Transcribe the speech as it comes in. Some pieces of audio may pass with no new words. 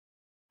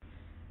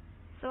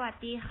สวัส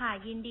ดีค่ะ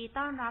ยินดี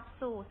ต้อนรับ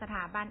สู่สถ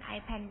าบัน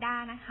iPanda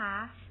นะคะ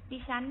ดิ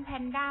ฉันแพ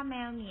นด้าแม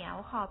วเหมียว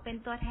ขอเป็น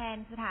ตัวแทน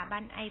สถาบั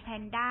น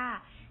iPanda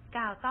ก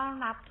ล่าวต้อน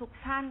รับทุก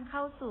ท่านเข้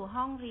าสู่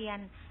ห้องเรียน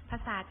ภา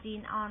ษาจี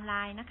นออนไล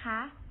น์นะคะ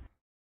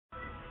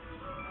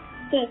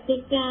กติ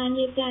กาใ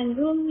นการ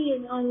ร่วมเรีย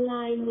นออนไล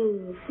น์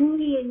 1. ผู้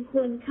เรียนค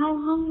วรเข้า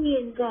ห้องเรีย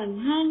นก่อน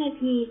 5 นา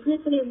ทีเพื่อ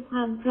เตรียมคว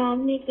ามพร้อม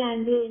ในการ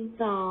เรียน 2.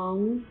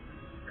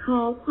 ข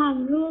อความ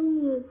ร่วม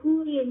มือผู้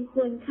เรียนค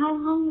วรเข้า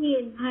ห้องเรีย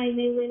นภายใ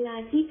นเวลา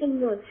ที่กำ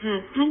หนดหา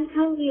กท่านเ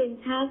ข้าเรียน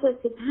ช้ากว่า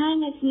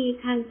 15 นาที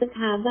ทางสถ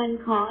าบัน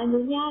ขออ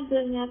นุญาตร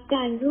ะงับก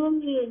ารร่วม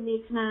เรียนใน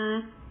คลา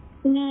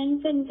สนั้น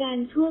เป็นการ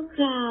ชั่วค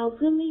ราวเ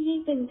พื่อไม่ให้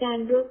เป็นการ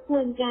รบก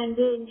วนการเ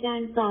รียนกา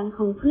รสอนข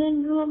องเพื่อน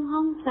ร่วมห้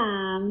อง 3.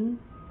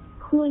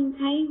 ควรใ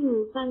ช้หู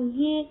ฟังเฮ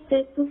ดเซ็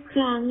ตทุกค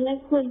รั้งและ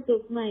ควรปิ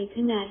ดใหม่ข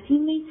ณะที่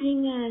ไม่ใช้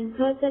งานเพ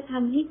ราะจะท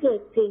ำให้เกิ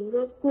ดเสียงร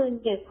บกวน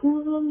แก่ผู้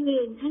ร่วมเรี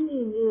ยนท่าน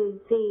อื่น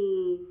ๆ 4.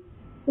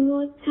 ง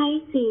ดใช้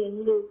เสียง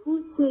หรือพู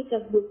ดคุยกั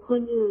บบุคค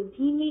ลอื่น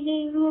ที่ไม่ได้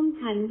ร่วม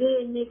ขันเรีย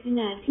นในข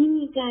ณะที่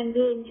มีการเ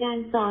รียนการ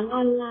สอนอ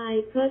อนไล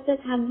น์เพราะจะ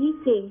ทำให้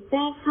เสียงแทร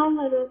กเข้าม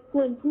ารบก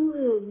วนผู้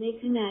อื่นใน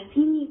ขณะ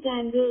ที่มีกา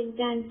รเรียน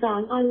การสอ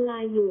นออนไล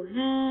น์อยู่ 5.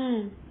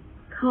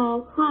 ขอ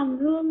ความ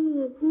ร่วมมื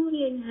อผู้เ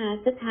รียนหา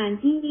สถาน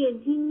ที่เรียน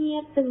ที่เงีย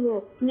บสง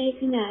บใน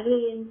ขณะเ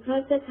รียนเพรา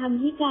ะจะทำ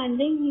ให้การ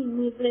ได้ยิน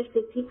มีประ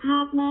สิทธิภา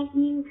พมาก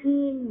ยิ่ง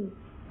ขึ้น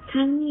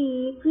ทั้งนี้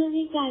เพื่อใ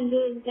ห้การเ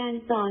รียนการ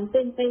สอนเ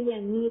ป็นไปอย่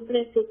างมีปร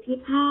ะสิทธิ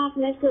ภาพ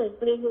และเกิด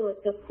ประโยช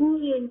น์กับผู้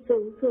เรียนสู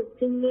งสุด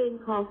จึงเรียน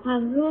ขอควา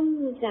มร่วม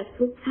มือจาก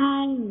ทุกท่า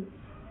น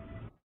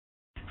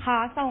ขอ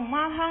ส่งม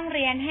อบห้องเ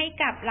รียนให้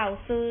กับเหล่า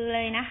ซื้อเล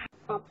ยนะคะ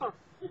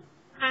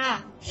ค่ะ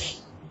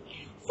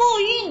ฟู่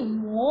ยิ่น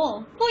หมู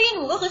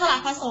ก็คือสลัด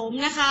ผสม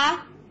นะคะ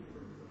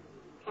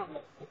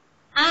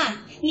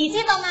你记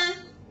得吗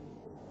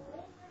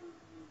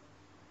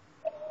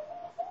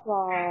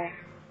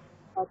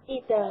我记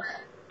得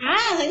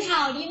很好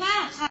ดีมา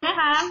กค่ะนะ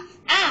คะ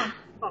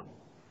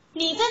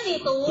你自己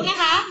读นะ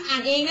คะอ่า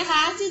นเองนะค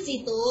ะ自己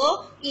读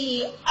1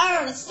 2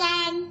 3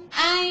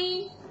 I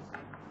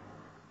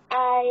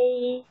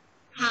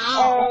好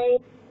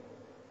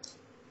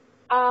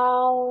ao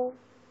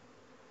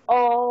o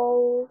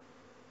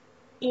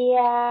ya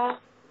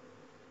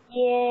ye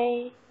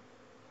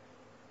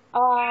o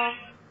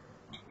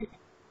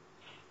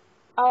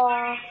o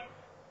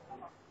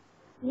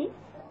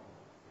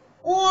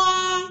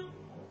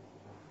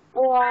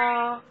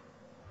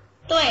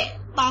对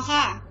ต่อค่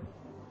ะ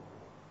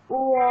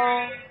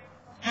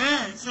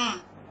ค่ะ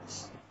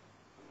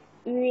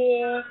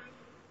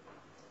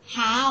好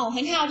很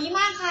好ดีม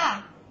ากค่ะ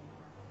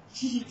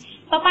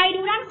ต่อไปดู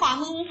ด้านขวา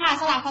มือค่ะ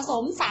สลับผส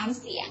ม3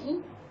เสียง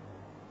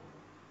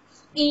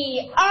1 2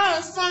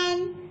 3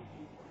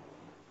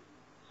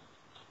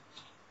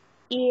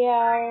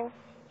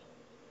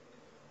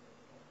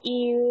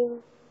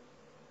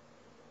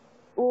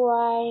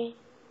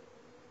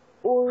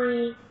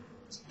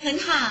很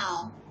好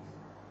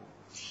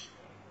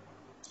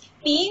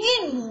鼻韵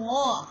母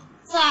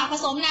สลับผ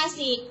สมนา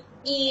สิก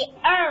1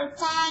 2 3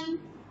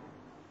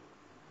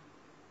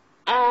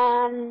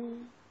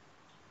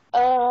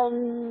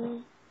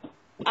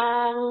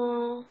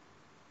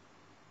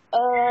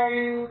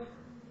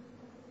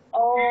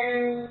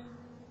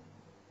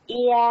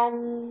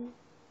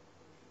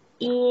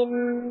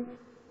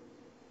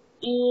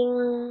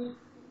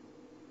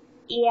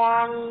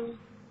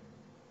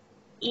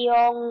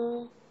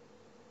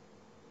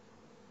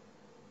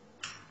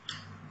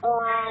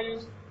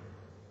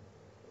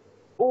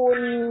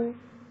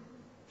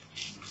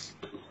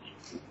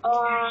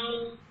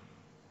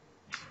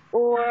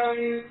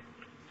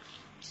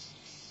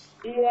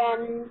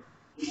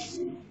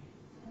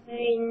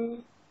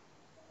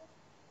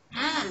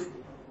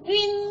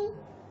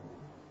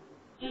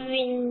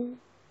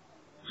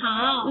好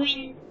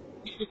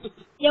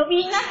有วิ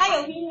นนะคะ有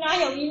วินน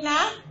ะ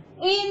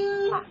วิน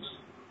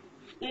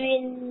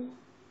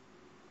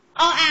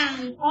ออ่าง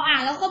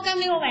แล้วก็กล้าม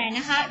เรียกว่าแหวนน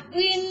ะคะ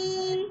วิน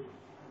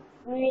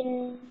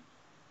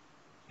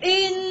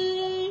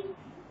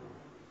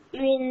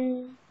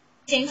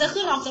เสียงจะ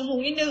ขึ้นออกจมูก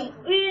นิดนึง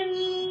วิน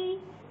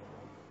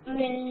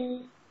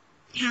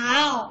好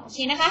โอเค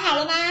นะคะ好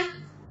了吗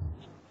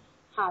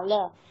好了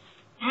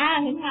很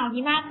好ดี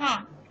มากค่ะ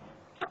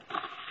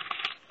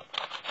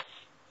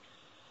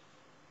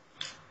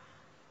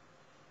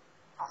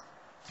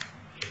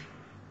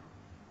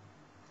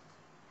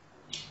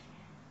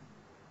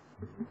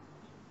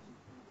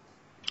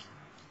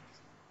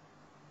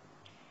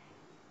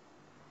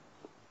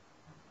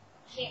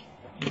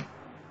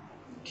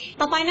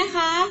ต่อไปนะค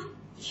ะ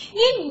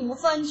ยิ่นหมู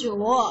เฟินจู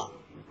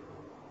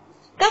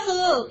ก็คื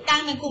อการ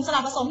แบ่งกลุ่มสลั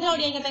บผสมที่เรา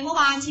เรียนกันไปเมื่อ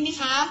วานใช่ไหม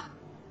คะ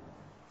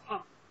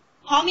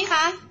พร้อมไหมค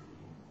ะ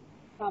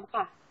พร้อม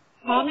ค่ะ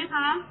พร้อมนะค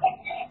ะ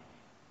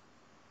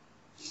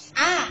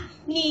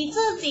你自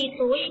己读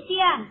一遍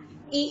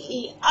1 2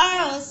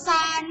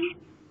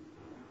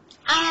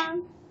 3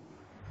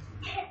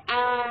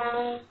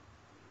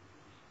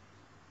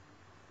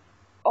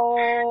โอ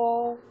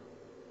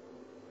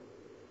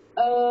เ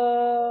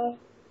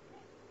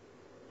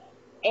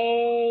อ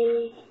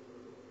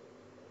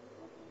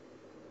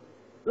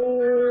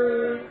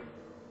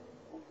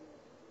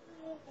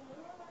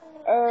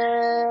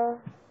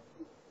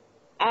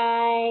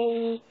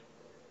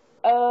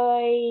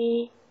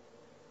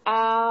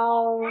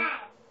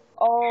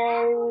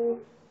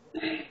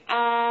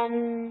อัน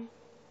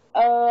เ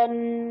อิน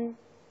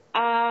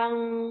อัง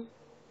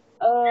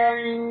เอิง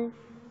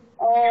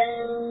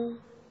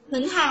เหมื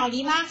อนข่าวดี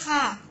มากค่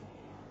ะ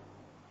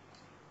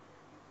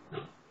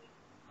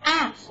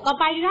ต่อ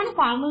ไปดูด้านข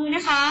วามือน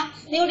ะคะ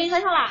เรียกใช้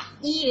สระ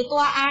e หรือตั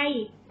ว i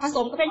ผส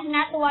มก็เป็นชน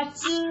ะตัว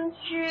จื้อ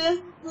ชื่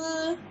อ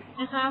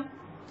นะคะ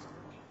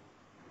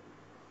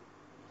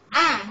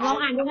ลอง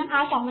อ่านดูนะคะ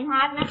2บรร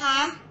ทัดนะคะ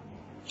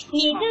你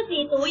自己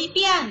读一遍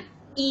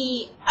1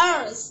 2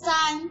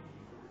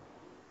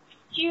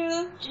 3จื้อ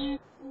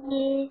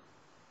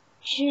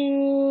ชื่อ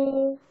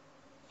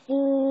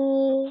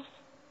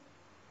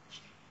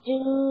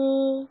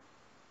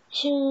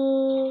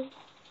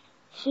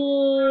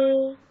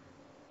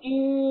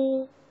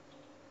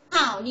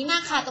ดีมา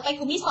กค่ะต่อไปก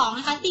ลุ่มที่2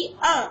นะคะติ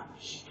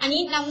อัน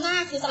นี้นำหน้า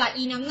คือสระ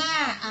e นำหน้า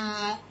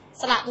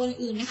สระตัว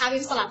อื่นนะคะเป็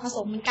นสระผส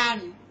มเหมือนกัน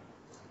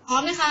พร้อ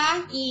มนะคะ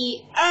1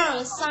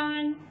 2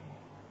 3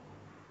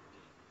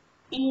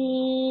เอี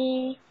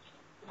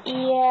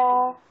ยว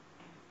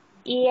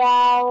เ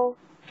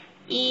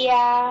อีย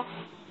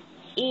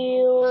อิ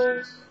ว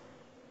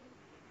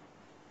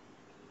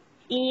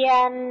เอีย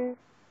น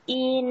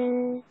อิน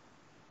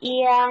เอี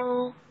ยง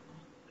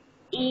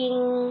อิง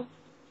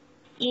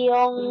เอีย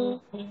ง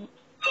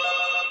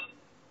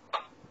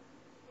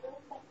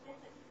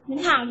มัน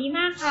ถามดีม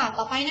ากค่ะ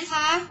ต่อไปนะค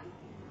ะ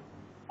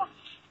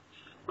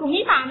กลุ่ม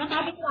ที่3นะคะ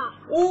เป็นสระ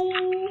อู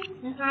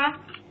นะคะ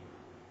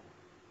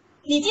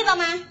你记得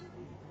吗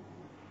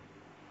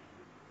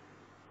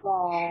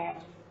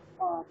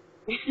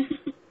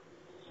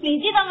你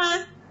记得吗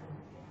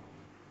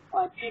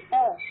我记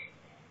得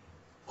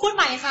พูดใ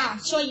หม่ค่ะ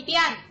说一遍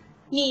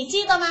你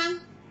记得吗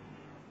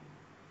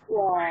我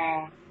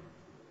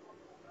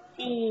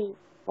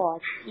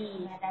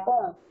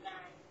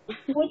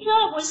记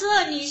得不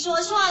是你说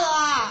错了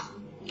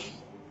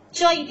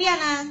说一遍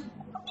呢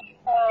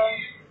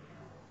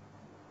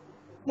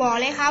บอก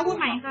เลยค่ะพูด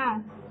ใหม่ค่ะ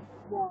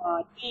我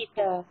记得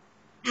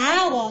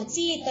我记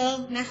得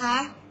นะคะ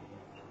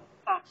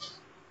ค่ะ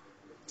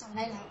จำไ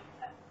ด้แล้ว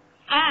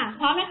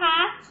พร้อมไหมคะ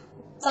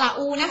สระ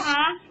อูนะคะ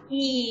1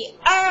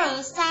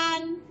 2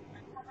 3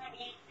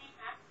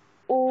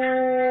อู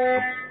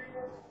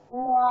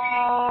ว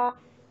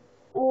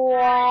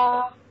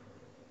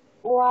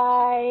ไว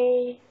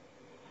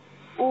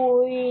อุ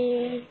ย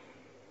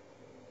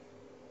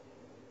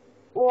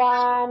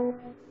วัน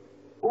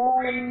อุ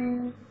น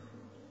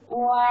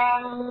วั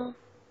ง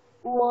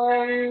ว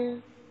น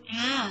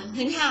เ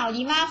ห็นข่าว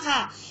ดีมากค่ะ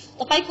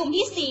ต่อไปกลุ่ม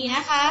ที่4น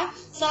ะคะ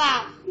สระ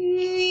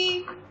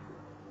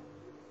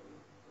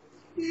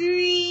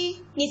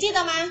你记得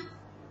吗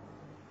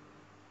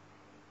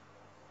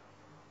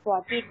我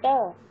记得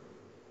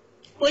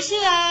不是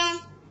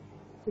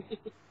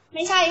ไ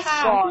ม่ใช่ค่ะ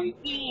我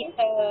记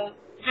得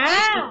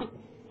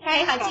ใช่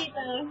ค่ะจีเต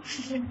อร์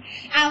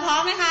พร้อ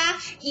มไหมคะ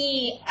1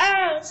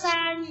 2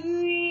 3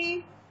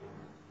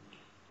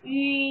ไ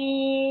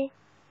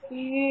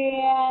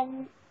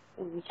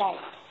ม่ใช่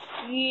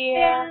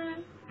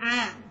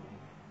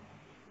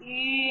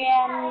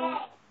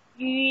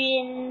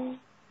云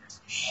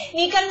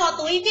你跟我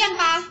读一遍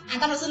吧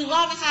ตามหนังสือ1 ร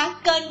อบนะคะ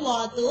跟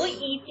我读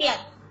一遍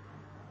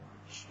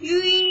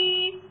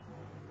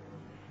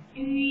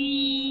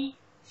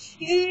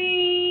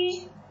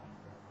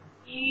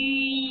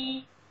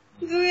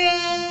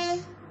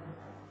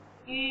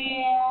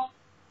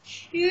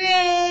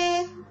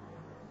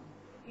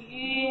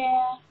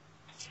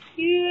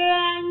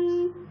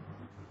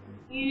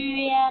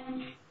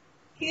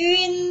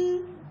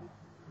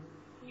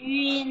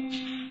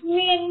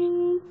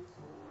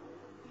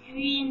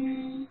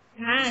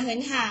เห็น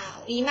ข่าว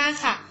ดีมาก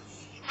ค่ะ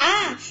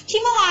ที่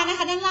เมื่อวานนะค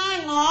ะด้านล่าง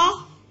เนาะ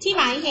ที่ห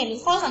มายเห็นหรื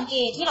อข้อสังเก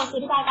ตที่เราซื้อ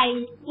ที่ไป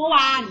เมื่อว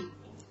าน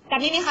จ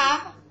ำได้ไหมคะ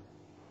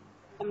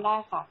จำได้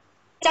ค่ะ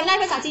จำได้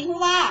ภาษาจีนพูด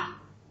ว่า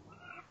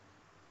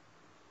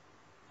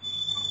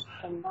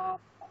จำได้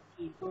ภาษา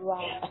จีนพูด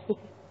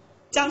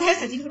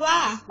ว่า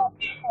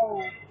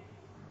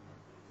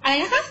อะไร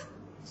นะคะ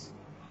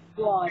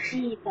我记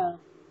得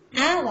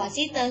我记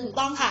得ถูก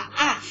ต้องค่ะ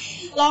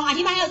ลองอ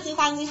ธิบายให้เรา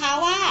ฟังสิคะ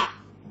ว่า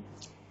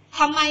ท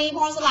ำไมพ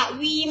อสระ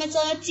v มาเจ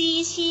อ g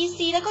c c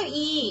แล้วก็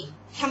e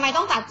ทำไม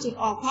ต้องตัดจุด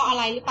ออกเพราะอะไ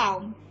รหรือเปล่า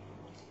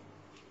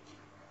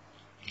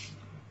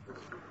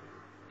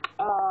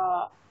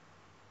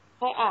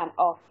ให้อ่าน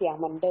ออกเสียง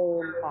เหมือนเดิ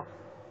มค่ะ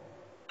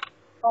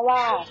เพราะว่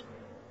า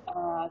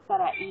ส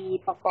ระ e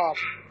ประกอบ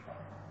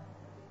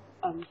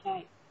ไม่ใช่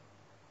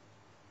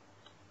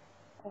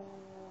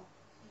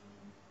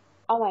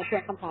เอาใหม่ทว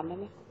นคำถามได้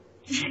ไหม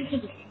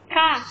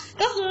ค่ะ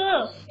ก็คือ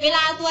เวล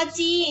าตัว g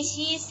c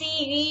c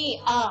v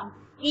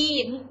e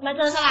มาเ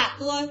จอสระ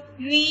ตัว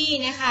v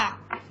นะคะ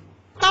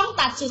ต้อง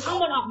ตัดจุดข้าง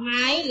บนออกไหม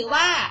หรือ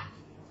ว่า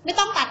ไม่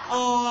ต้องตัดอ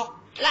อก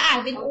แล้วอ่าน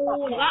เป็น u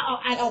หรือว่า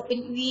อ่านออกเป็น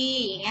v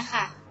อย่างเงี้ย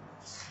ค่ะ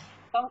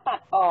ต้องตัด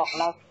ออก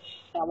แล้ว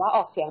แต่ว่าอ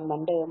อกเสียงเหมือ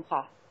นเดิมค่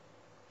ะ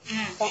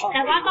แ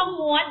ต่ว่าต้อง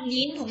ม้วน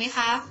ลิ้นถูกไหมค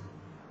ะ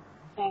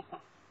ใช่ค่ะ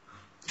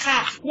ค่ะ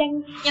อ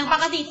ย่างป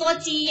กติตัว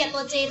g ตั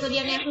ว j ตัวเดี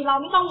ยวเนี่ยคือเรา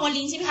ไม่ต้องม้วน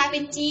ลิ้นใช่ไหมคะเป็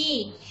น g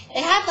แต่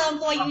ถ้าเติม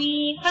ตัว v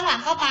ข้างหลัง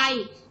เข้าไป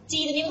G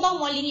ตัวนี้ก็ต้อง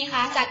โมลินไงค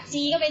ะจาก G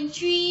ก็เป็น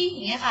tree อ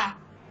ย่างเงี้ยค่ะ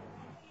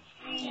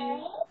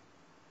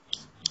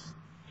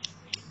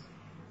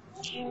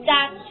จ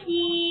าก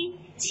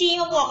T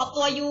มาบวกกับ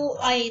ตัว U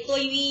ตัว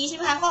V ใช่ไห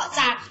มคะก็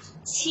จาก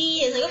T เ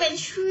ฉยๆก็เป็น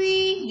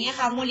tree อย่างเงี้ย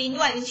ค่ะโมลิน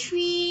ด้วยเป็น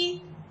tree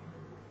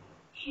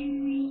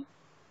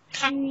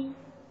ค่ะ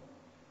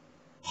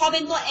พอเป็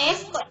นตัว S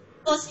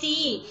ตัว C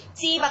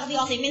ปกติ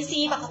ออกเสียงเป็น C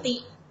ปกติ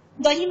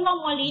โดยที่ไม่ต้อง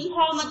โมลินพ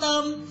อมาเติ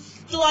ม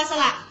ตัวส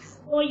ระ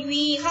ตัว V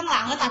ข้างหลั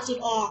งแล้วตัดจุด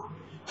ออก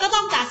ก็ต้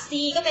องจาก C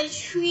ก็เป็น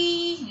tree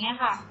อย่างเงี้ย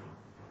ค่ะ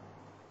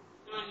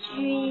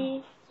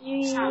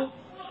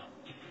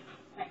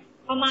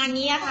ประมาณ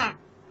นี้ค่ะ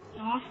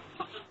เนาะ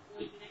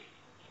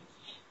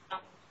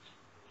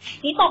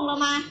นี่ตรงลง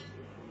มา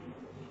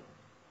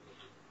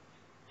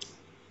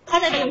เข้า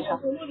ใจที่คุณ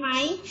พูดไหม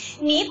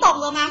นี้ตรง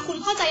ลงมาคุณ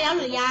เข้าใจแล้ว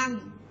หรือยัง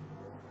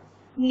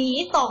นี้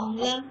ตรง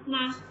เลยม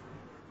า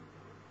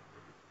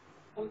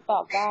คำตอ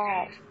บว่า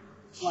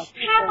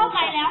ถ้าเข้าใจ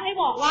แล้วให้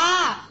บอกว่า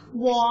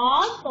我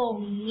懂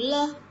了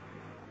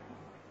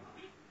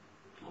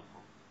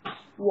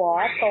我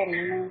懂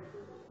了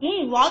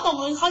我懂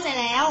了เข้าใจ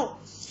แล้ว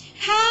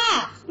ถ้า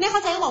ไม่เข้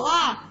าใจก็บอกว่า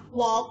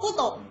我不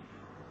懂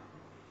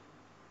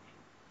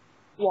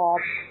我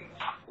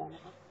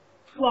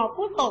不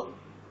懂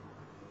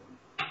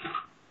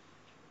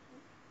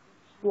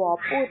我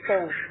不懂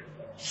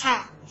ค่ะ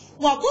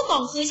我不懂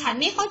คือฉัน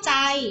ไม่เข้าใจ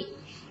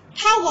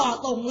ถ้า我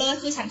懂เลย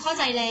คือฉันเข้า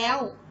ใจแล้ว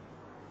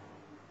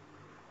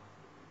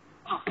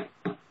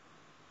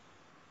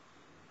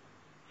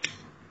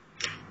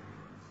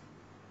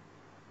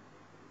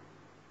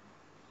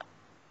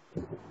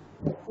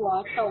我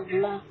懂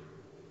了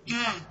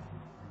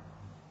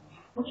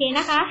โอเคน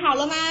ะคะหาวแ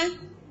ล้วมา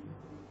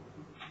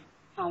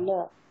หาวเล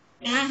ย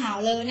หาว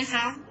เลยนะค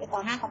ะเดี๋ยวต่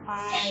อหน้าต่อไป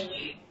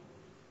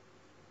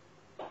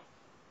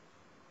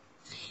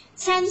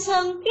ชันเชิ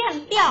งเปลี่ยน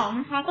เตี่ยวน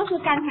ะคะก็คื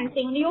อการหันเ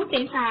สียงในยุคเสี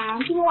ยงสาม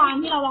ที่เมื่อวาน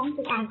ที่เราลอง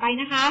ฝึกอ่านไป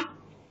นะคะ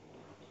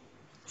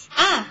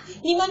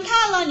你们看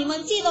了你们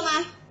记得吗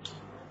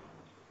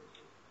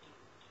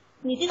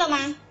你记得吗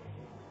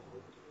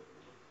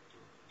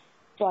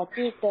我记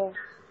得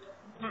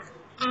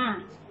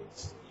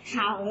好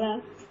了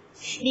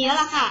ดีแล้ว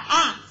ล่ะค่ะ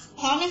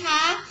พร้อมนะค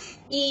ะ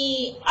1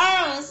 2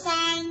 3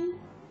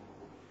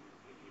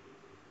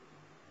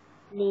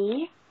你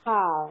好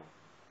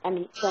อัน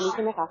นี้ตัวนี้ใ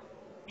ช่ไหมคะ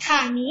ค่ะ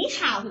นี้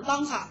ข่าวถูกต้อ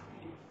งค่ะ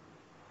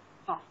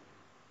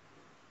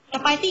ต่อ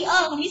ไปที่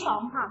คนที่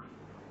2ค่ะ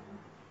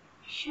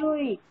水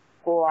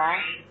果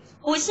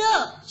不是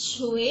水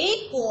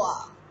果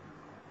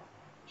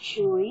水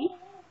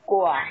果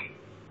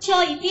说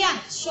一遍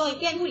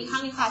พูดอีกครั้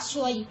งนึงค่ะ说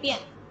一遍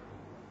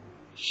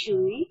水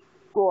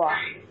果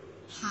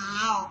好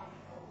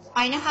ไป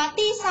นะคะ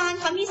ที่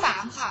3คำที่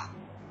3ค่ะ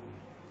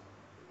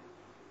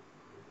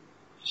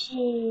洗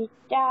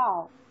澡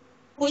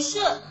不是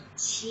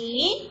洗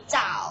澡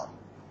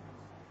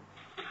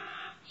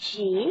洗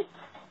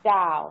澡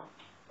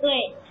对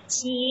洗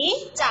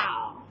澡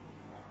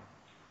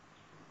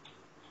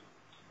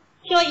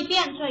说一遍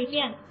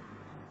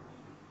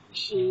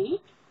洗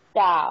澡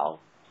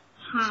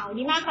好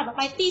ดีมากค่ะต่อไ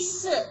ปที่4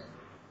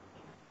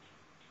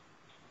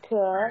可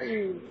以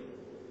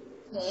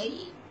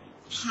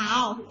好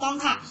ถูกต้อง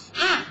ค่ะ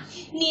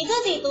你自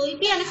己读一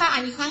遍นะคะอ่า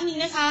นอีกครั้งนึง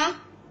นะคะ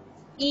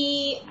1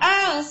 2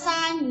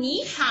 3你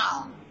好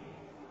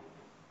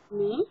你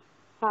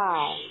好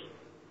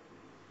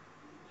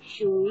水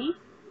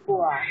果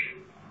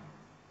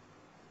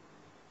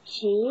洗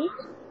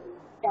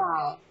澡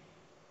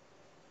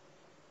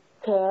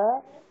可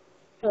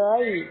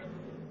以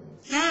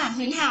很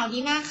好ดี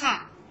มากค่ะ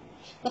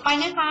ต่อไป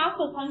นะคะ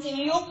ฝึกฟังเสียง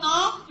ยุกเนา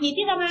ะ你记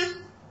得吗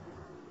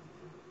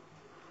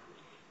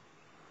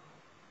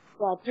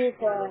我记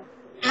得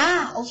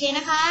โอเคน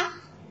ะคะ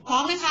พร้อ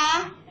มนะคะ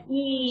1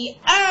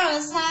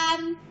 2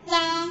 3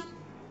จ้า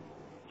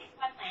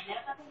วันไหนแล้ว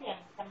ก็ทุกอย่าง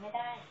จำไม่ไ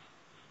ด้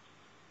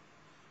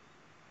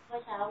เมื่อ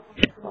เช้าคุณ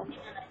คิด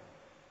อะไร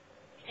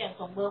เสียง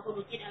ส่งเบอร์คุณ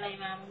คิดอะไร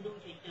มามันดู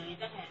เฉย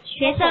ๆตั้งแต่学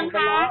生ค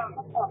ะเข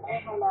าตอบให้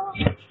เขาแล้ว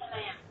อะไร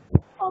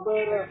ขอเบอ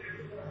ร์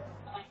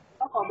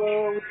ก็ขอเบอ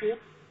ร์คิด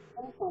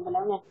ต้องส่งไปแ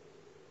ล้วไง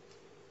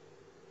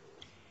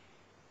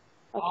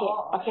โอเ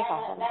คค่ะ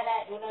ได้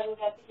รู้แล้ว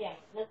พี่เสียง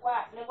นึกว่า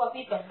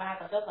พี่เปิดมา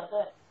ขอโทษฮัลโห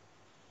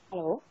ล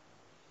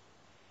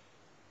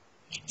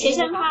เช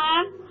ชันคะ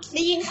ไ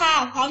ด้ยินค่ะ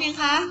พร้อมยัง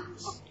คะ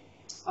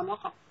พร้อมแล้ว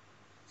ค่ะ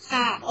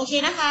ค่ะโอเค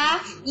นะคะ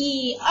1 2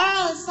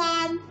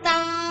 3ตา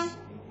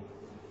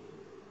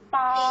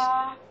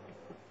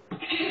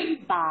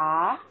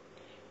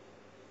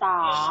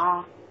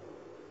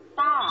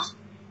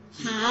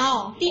好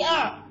第2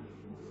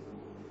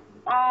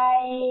第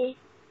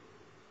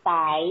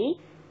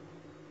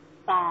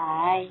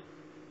3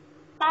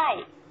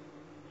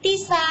第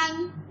4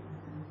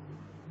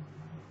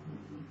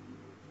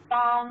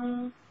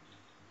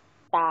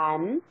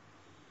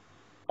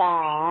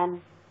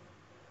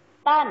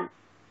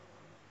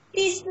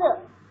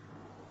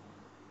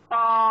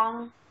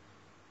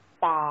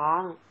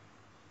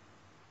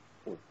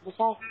ไม่ใ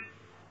ช่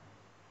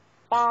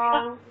ต่า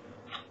ง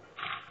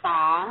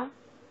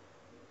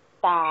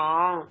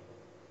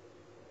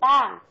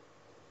ตั้ง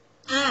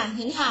很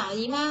好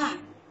ดีมาก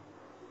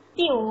第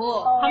五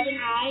คำสุด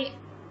ท้าย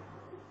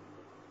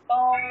ตร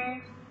ง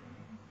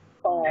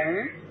ตง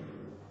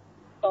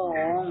ต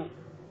ง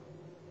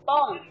ต้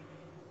อง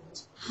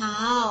好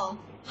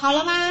好了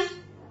吗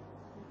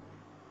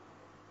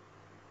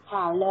好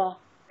了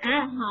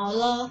好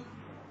了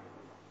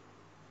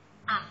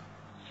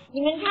你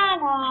们看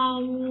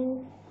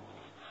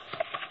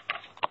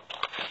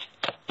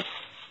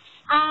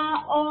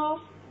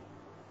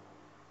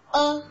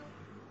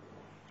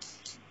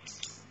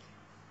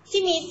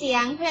ที่มีเสีย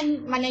งเป็น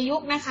วรรณยุ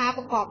กต์นะคะป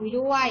ระกอบไป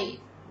ด้วย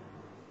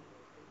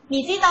你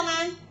记得吗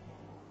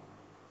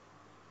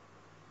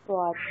我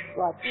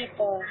记得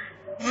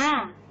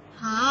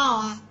好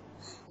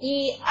一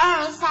二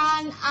三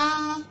好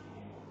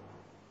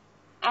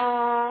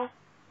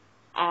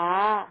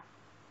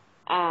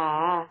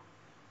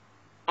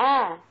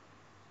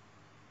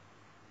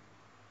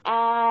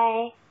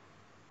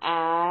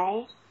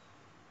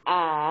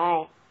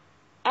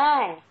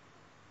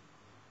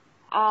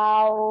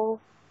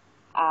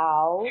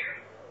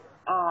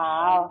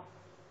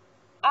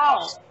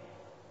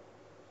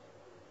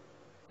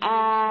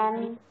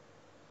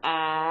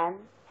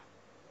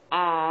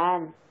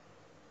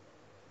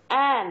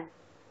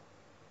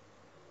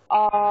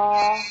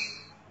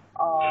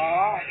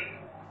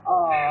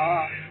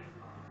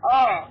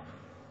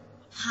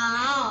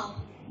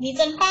你真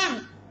棒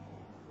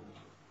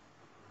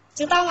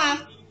知道吗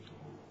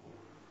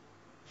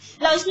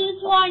老师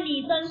说你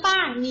真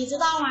棒你知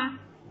道吗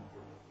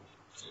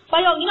ปร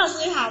ะโยคนี้เรา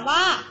ซื้อถามว่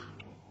า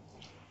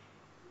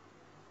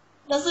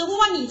เราซื้อพูด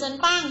ว่าหนีเจิน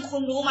ปั้งคุ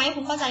ณรู้ไหมคุ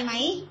ณเข้าใจไหม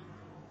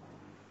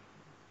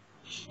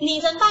หนี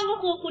เจินปั้งก็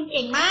คือคุณเ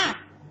ก่งมาก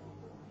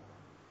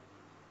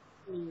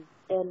หนี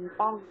เจิน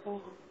ปั้งใช่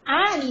ไหม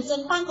หนีเจิ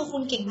นปั้งคือคุ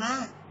ณเก่งมา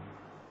ก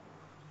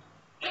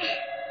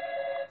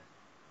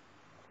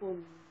คุณ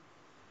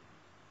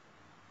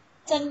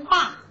เจิน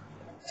ปั้ง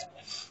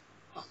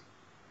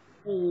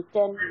หนีเ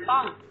จิน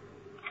ปั้ง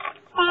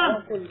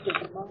คุณเก่ง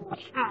มาก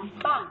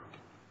ปั้ง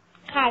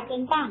ค่ะเจิ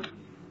นปั้ง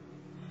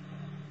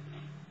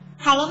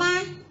好了吗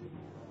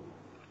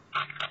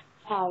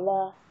好了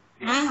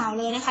好เ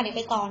ลยนะคะเดี๋ยวไ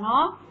ปต่อเนา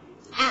ะ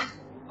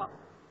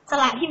ส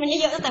ละที่มันเย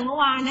อะๆตั้งแต่เมื่อ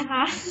วานนะค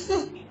ะ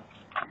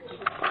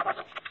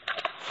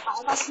ขอ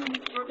ประชุม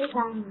ด้วย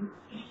กัน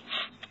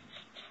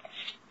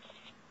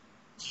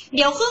เ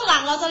ดี๋ยวครึ่งหลั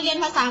งเราจะเรียน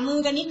ภาษามือ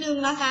กันนิดนึง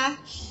นะคะ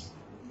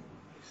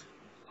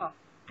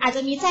อาจจ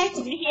ะมีแทรก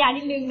จิตวิทยา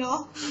นิดนึงเนาะ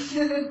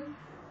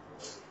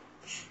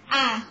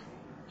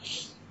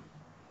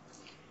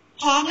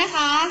พร้อมนะค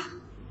ะ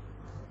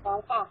พร้อม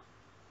ค่ะ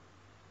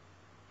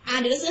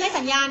เดี๋ยวจะซื้อให้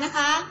สัญญาณนะค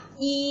ะ1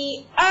 2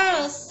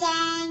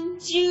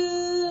 3จู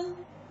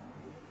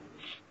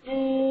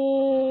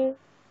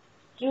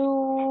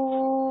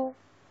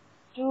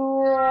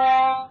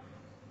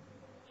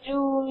จู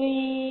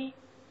ลี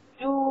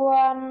จว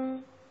น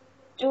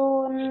จุ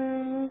น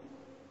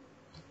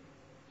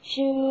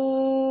ชื่อ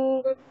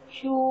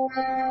ชั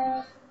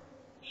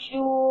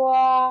ว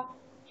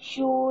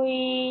ชุย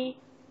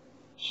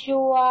ช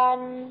วน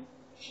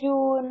ชุ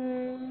น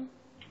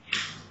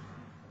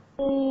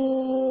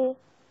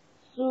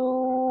ซู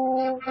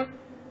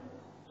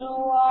ซั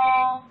ว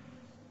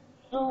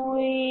ซุ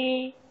ย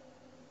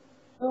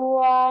ซว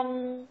น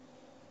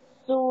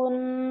ซุน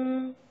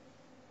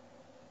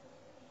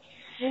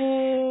ชื่อ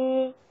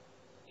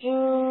จู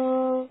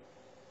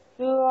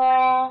จัว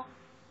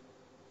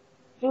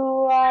จ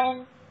วน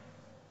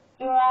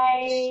จวย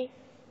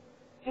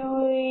จุ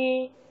ย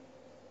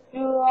จ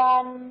ว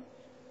น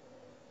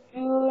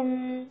จุน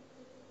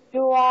จ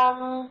วง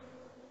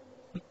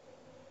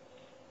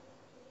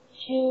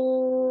ชื่อ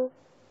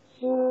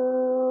ชั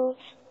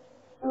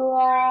ว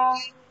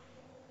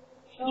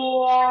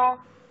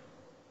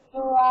จ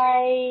ว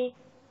ย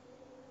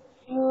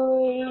จุ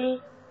ย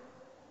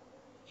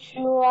ช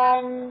ว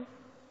น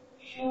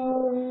ชุ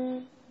น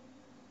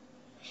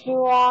ช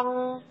วง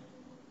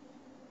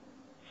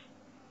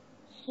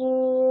ชื่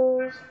อ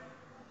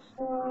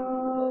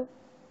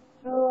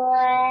จัว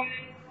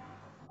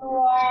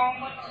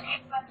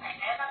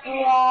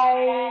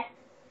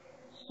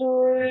ซุยช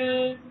วน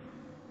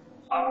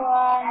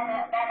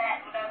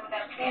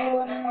ชุ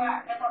น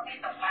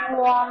ช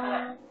วง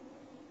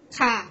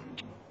ค่ะ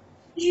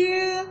ยื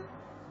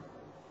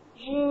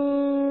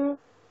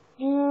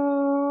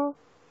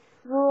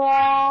รัว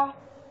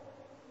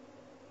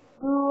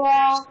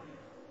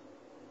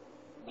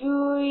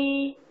ยุย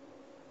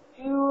จ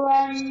ว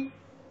น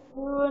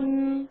จุน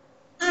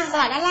สร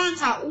ะด้านล่าง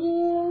ค่ะอู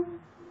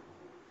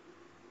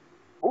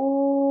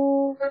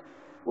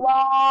ว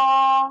า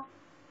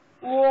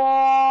ว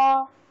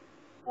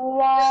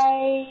วั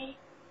ย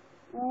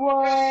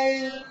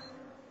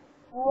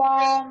วั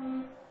น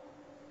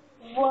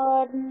เวิ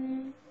น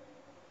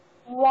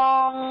วั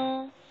ง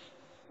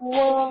ว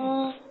ง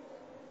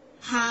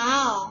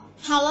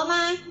好了吗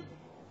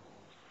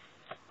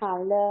好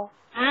了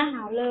好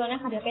เลยนะ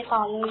คะเดี๋ยวไปต่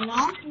อเลยเน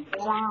าะเ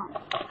วลา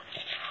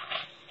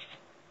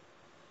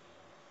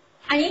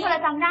อันนี้พอจะ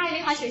จำได้ไหม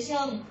คะเฉยๆ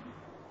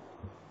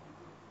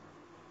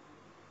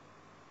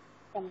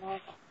จำได้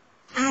ค่ะ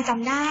จ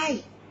ำได้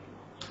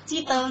จี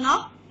เตอร์เนา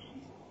ะ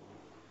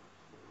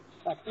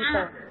จีเต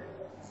อร์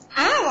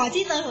หวอ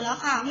จีเตอร์ถูกแล้ว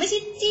ค่ะไม่ใช่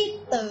จี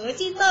เตอ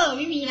ร์ไ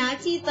ม่มีนะ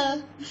จีเตอ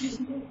ร์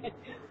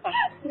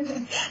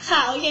ค่ะ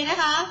โอเคนะ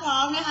คะพร้อ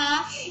มนะคะ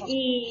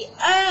อี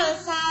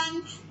ซาน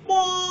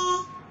ปั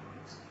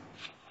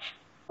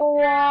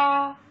ว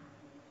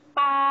ป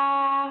า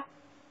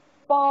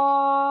ปอ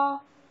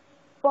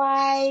ไว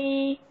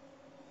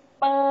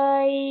เป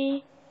ย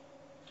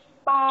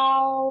เปา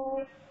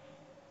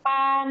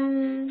ปัน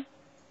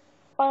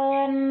เปิ้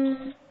น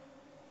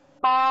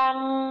ปัง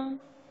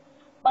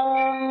เปิ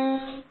ง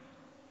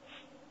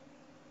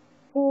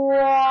หั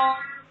ว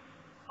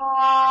พ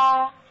า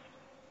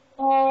โพ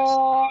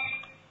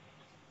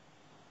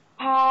ไ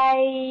พ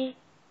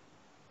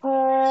เพ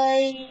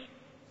ย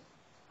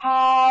เผ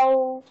า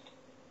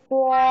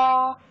หัว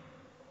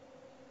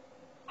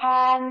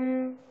พัน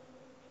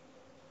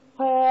เพ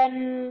ลิน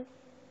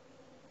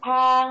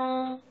พัง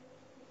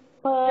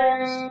เพิง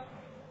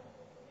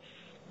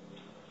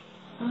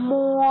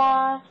มัว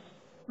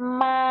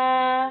มา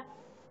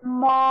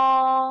มอ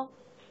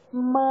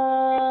เมอ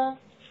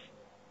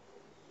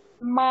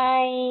ไม่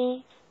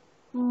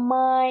เม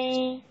ย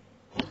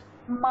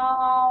เมา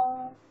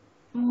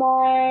โม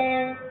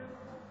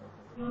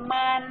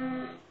มัน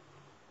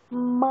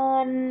เมิ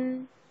น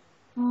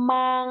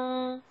มัง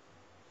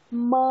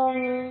มึง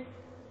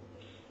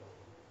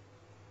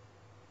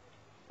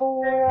ปั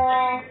ว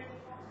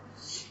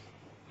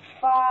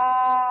ฟ้า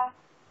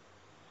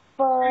เฟ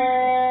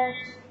ย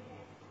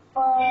เฟ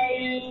ย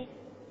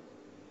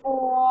ปั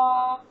ว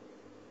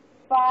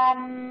ฟัน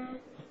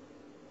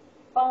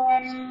เปิ้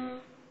น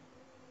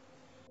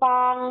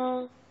ฟัง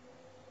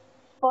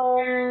เฟิ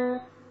ง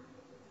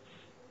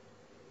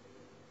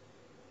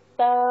เ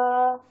ตอ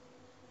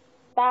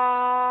ตา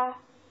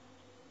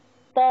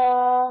เตอ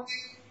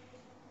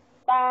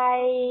ไต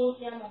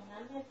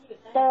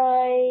เต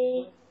ย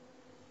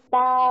เต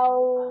า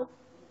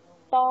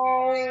โต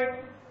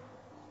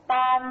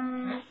ตัน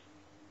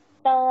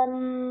เติน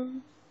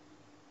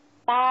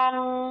ตัง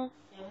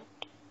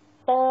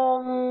เติ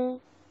ง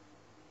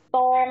ต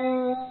รง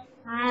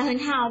เหิน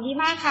ห่าวดี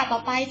มากค่ะต่อ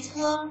ไปเธ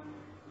อ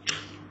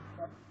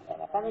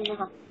แป๊บนึงนะ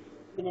คะ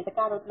อยู่ในตะก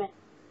ร้ารถไหม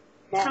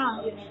ค่ะ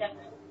อยู่ในตะก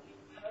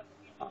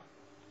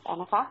ร้าร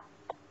นะคะ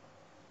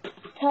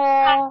เธ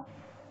อ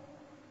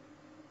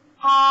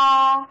พา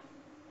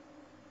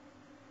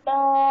เต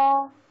อ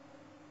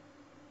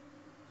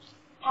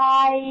ไท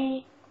ย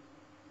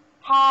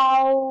เทา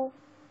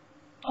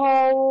โท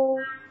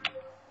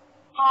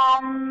ทั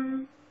น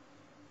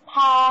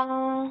ทัง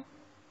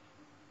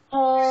เ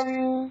ทิง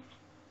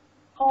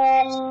ค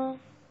ง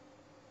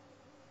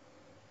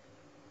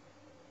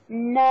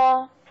เน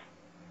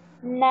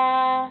นา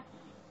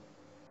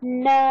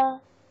เน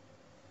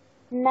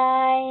ใน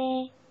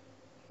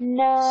เ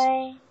นย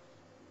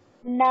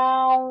นา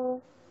ว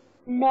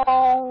โน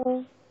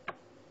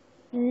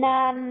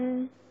นัน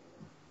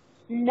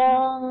เนึ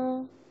ง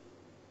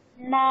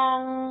นั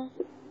ง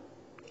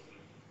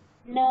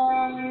เนึ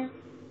ง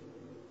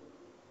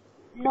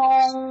น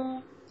ง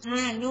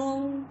นุ่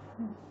ง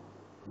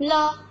เล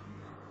อ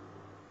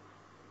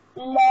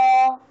เล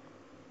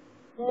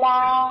ล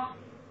า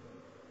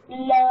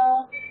เล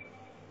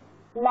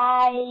ไล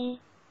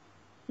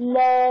เล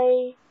ย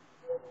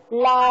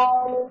เรา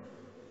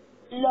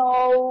โล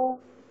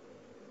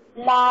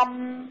ลัน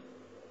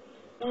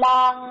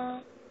ลัง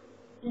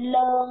เ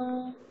ลิง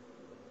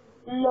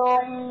ล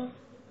ง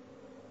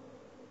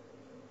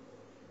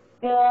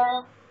เก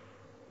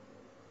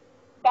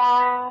กา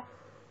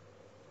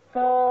เก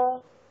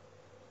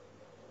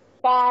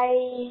ไก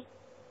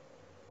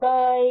เก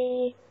ย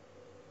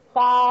เ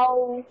กา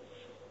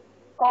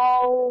เกา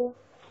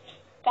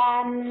กั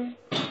น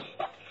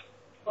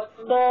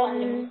เกิน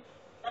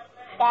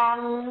กัง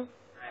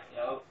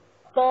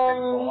เกิน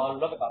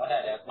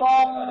ก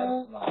ง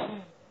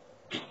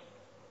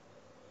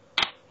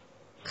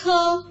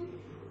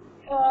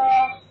เค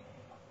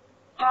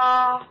พา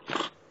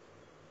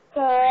เค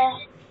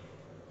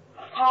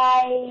ไท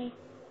ย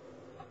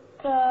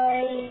เค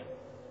ย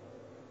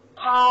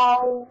เขา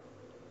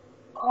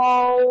โค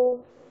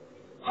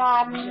ทั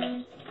น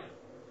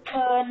เ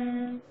คิน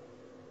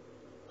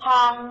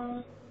พัง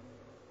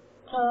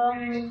เคิง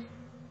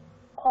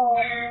ค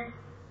ง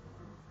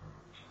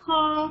ฮ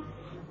อ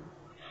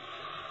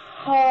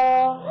เฮ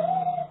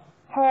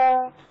เฮ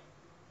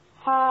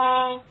พา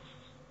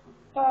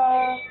เฮ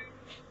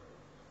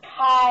ไท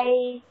ย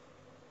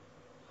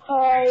เค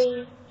ย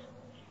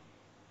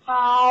เข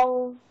า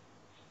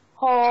โ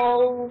ค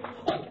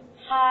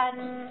ทัน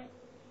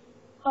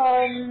เคิ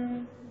น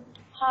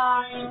พั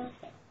ง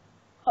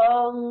เคิ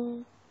ง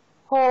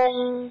คง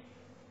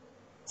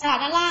ฉาก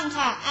ด้านล่าง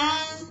ค่ะอ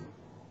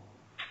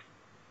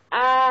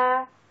า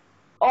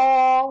โอ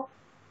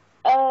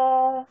เอ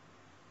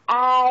ไอ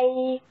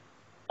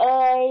เอ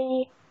ย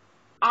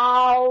เอา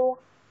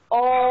โอ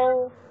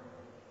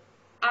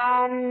อั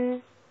น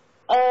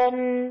เอิน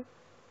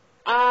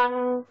อัง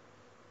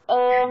เ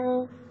อิง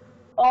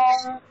อง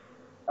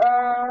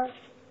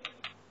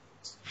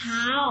ฮ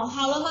าว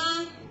แล้วมา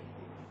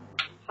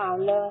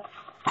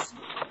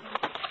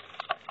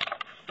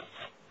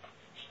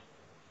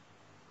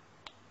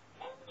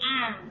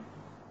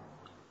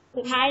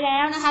สุดท้ายแล้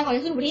วนะคะก่อนจ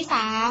ะขึ้นบทที่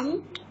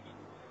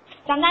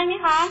3จำได้ไหม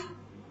คะ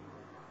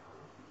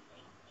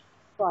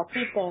我记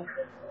得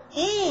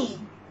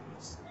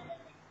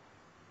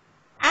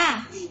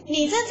你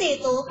自己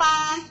读吧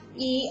1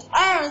 2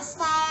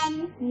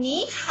 3你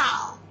好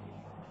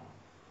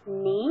你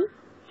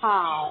好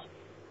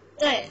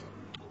对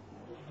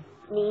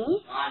你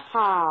好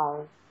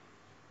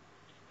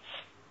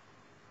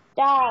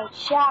早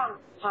上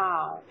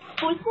好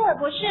不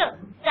是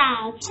早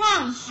上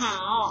好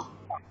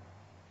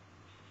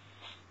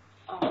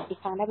อีก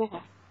ครั้งได้ไหมค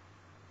ะ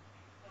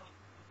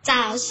早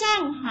上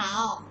好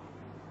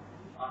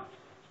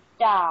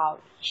早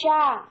上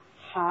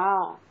好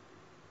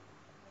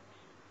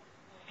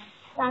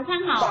早上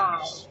好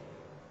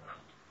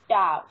早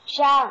上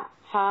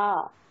好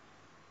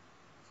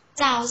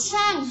早上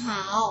好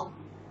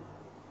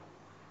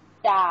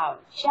早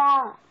上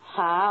好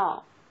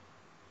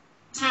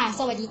ค่ะส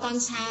วัสดีตอน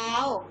เช้า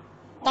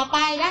ต่อไป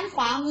ด้านข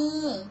วามื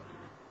อ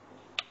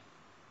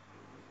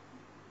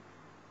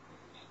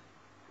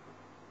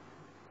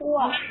欢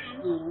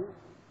迎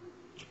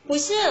不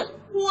是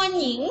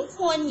欢迎欢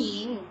迎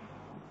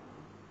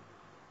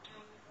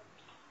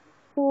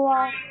欢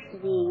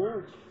迎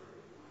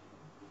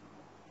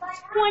欢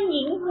迎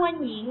欢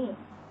迎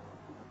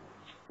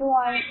欢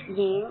迎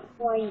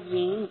欢迎欢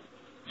迎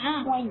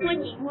欢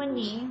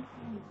迎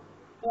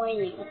欢迎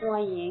欢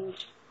迎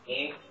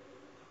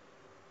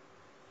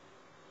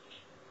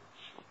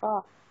ก็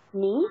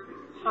你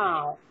好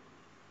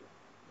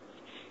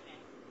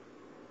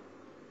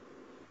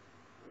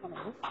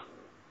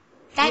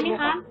ได้ไหม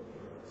คะ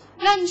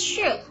认识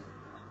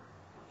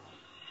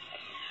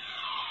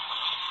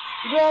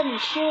认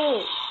识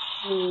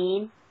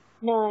你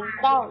能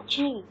高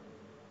兴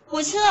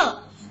不是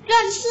认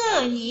识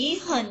你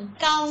很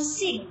高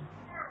兴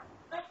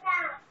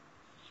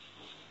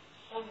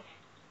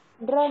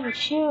认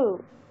识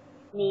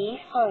你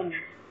很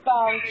高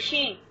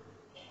兴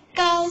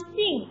高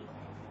兴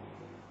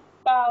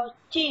高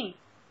兴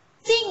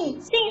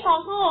兴ขอ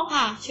โทษ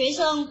ค่ะ学生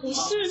不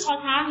是ชอ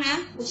ช้างนะ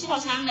不是ชอ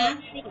ช้างนะ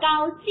高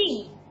兴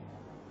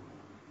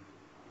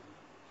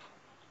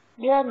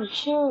认识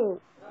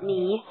你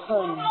很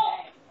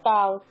高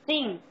兴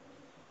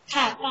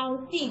ค่ะ高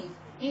兴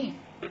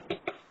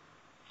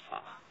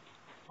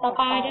ต่อไ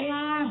ปด้าน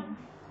ล่าง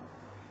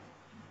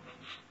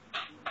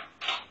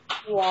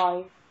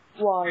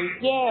我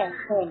也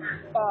很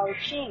高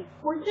兴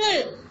不是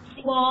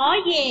我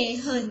也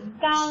很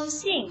高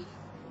兴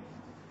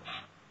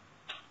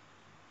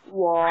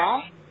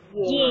我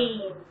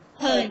也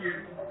很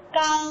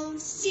高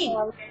兴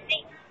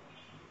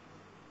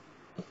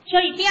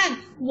说一遍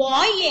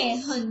我也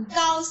很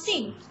高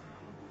兴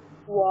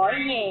我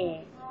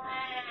也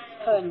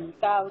很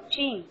高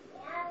兴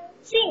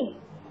兴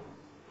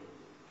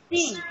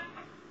兴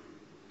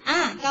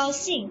高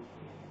兴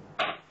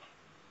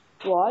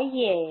我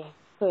也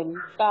很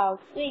高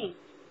兴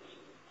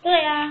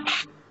对啊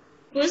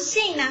不是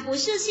兴呢不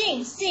是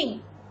兴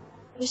兴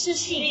不是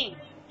兴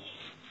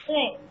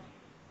对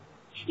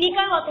你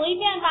跟我读一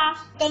遍吧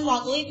跟我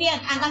读一遍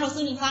อ่านตามหนังสื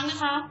อ1ครั้งนะ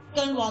คะ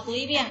跟我读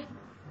一遍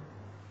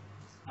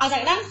เอาจา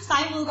กด้านซ้า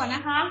ยมือก่อนน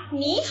ะคะ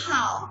你好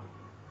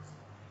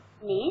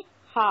你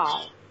好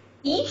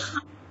你好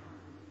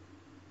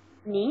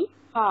你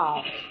好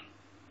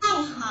上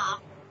好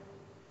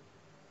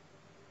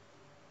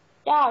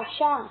早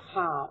上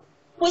好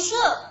不是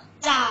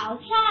早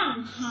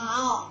上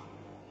好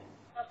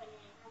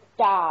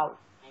早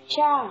上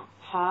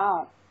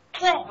好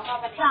对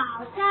早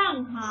上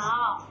好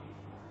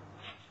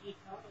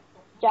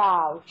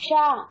早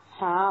上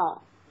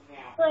好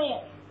对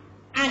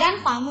ด้าน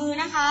ขวามือ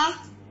นะคะ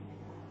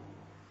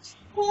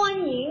欢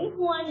迎欢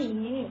迎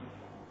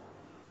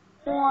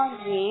欢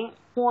迎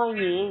欢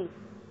迎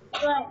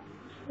对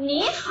你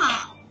好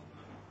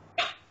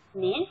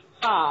你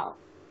好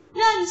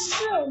认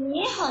识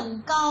你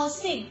很高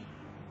兴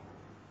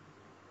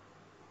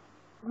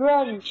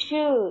认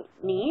识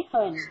你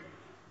很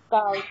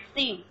高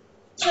兴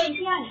说一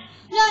遍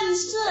认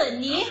识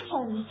你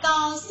很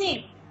高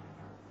兴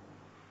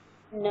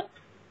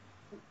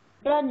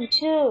认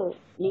识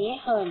你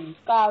很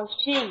高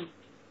兴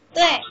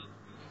对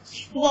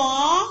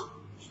我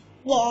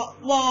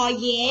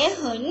也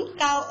很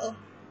高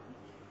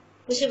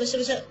不是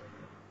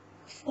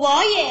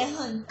我也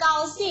很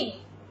高兴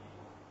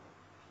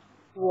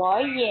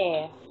我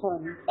也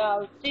很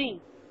高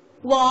兴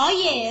我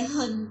也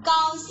很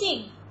高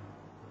兴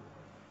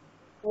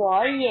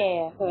我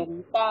也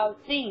很高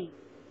兴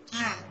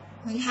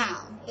很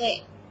好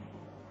对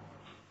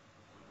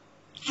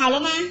好了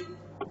吗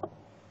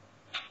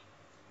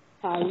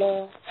好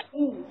了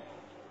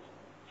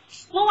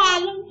เมื่อวาน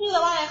เรื่องชื่อแปล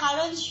ว่าอะไรคะเ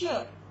รื่องชื่อ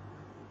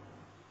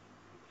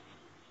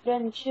เรื่อ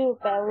งชื่อ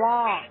แปลว่า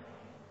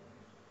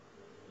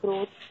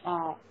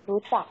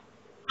รู้จัก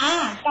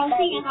高兴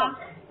นะคะ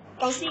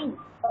高兴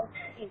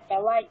แปล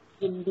ว่า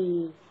ยินดี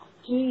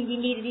ยิน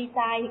ดีดีใจ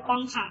ถูกต้อ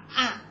งค่ะ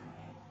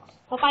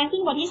ต่อไปขึ้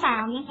นบทที่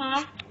3นะคะ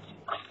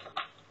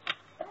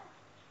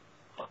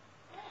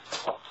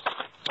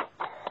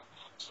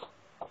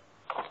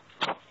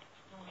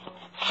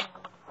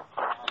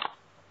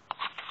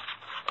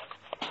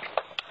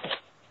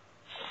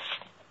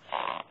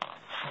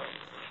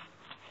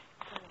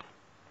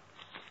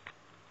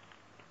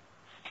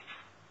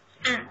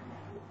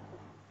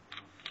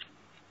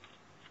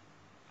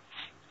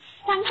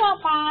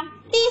发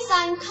第三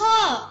课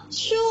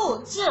数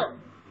字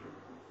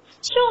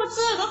数字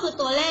ก็คือ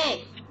ตัวเลข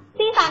第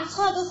三课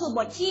ก็คือบ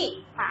ทที่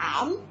3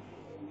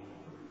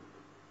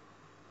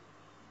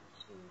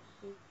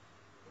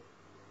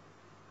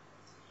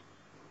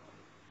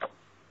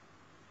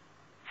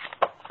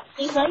你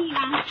可以吗？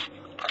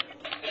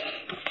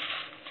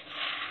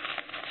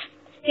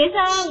学生，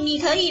你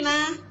可以吗？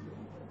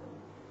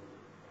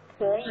可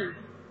以。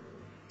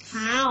好，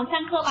上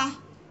课吧。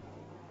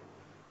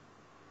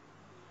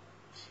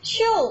数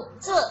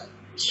字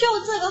数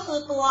字ก็คือ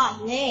ตัว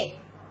เลข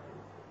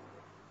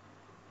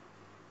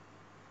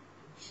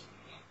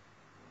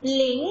ห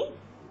ลิง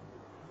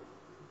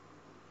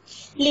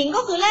หลิง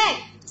ก็คือเลข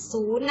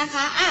0นะค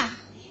ะอ่ะ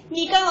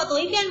มีเกินหัวตัว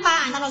อีเปียนปา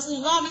อ่านตามเรา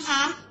1 รอบนะค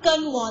ะเกิน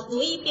หัวตั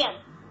วอีเปียน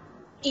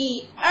1 2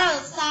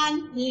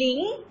 3หลิง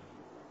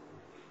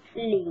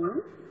零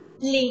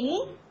หลิง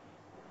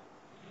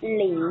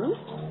零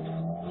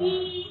一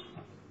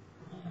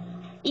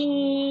一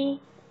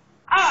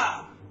二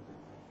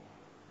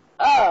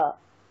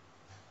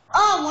二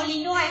โมลิ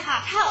นด้วยค่ะ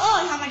ถ้า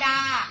ธรรมดา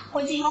ค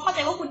นจีนเขาเข้าใจ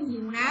ว่าคุณหิ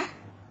วนะ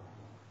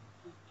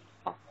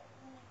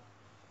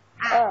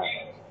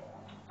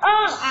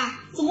อ่ะ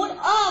สมมติ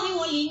ไม่โม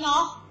ลินเนา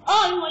ะไ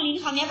ม่โมลิน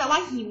คำนี้แปลว่า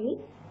หิว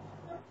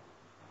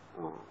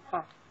ค่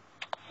ะ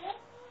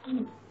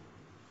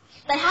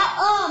แต่ถ้า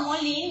โม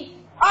ลิน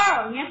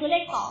เนี่ยคือเล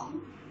ข2ต่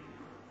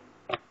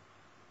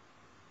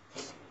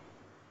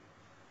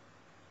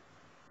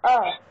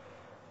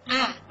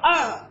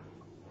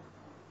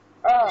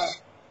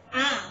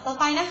อ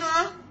ไปนะคะ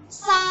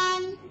3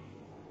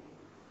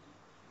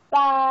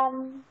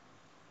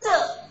这45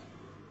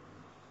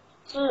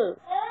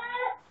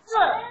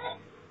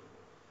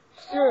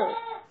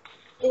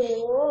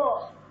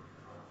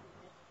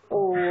 6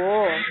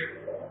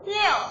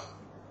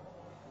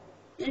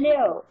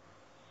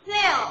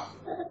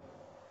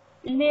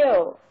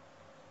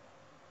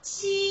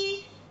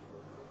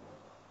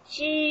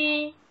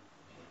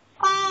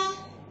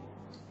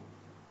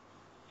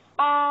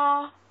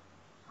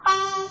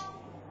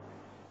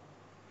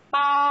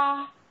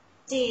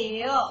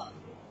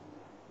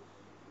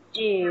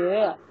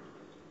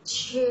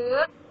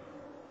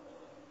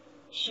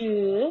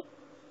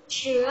 7 8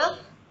 9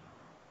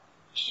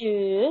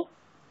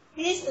 ไ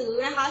ม่ได้ซื้อ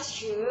นะคะ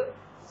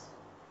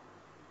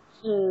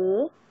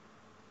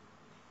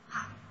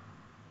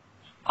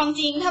ความ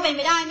จริงถ้าเป็นไ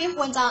ม่ได้ไม่ค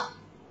วรจะ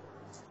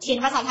เขียน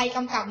ภาษาไทยก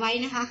ำกับไว้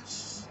นะคะ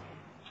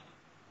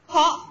เพร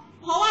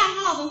าะว่าถ้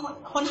าเราเป็น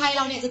คนไทยเ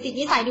ราเนี่ยจะติด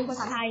นิสัยดูภา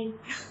ษาไทย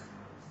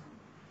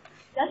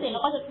แล้วเสียงเร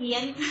าก็จะเพี้ย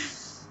น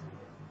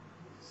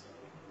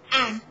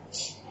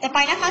ต่อไป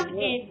นะคะ11 20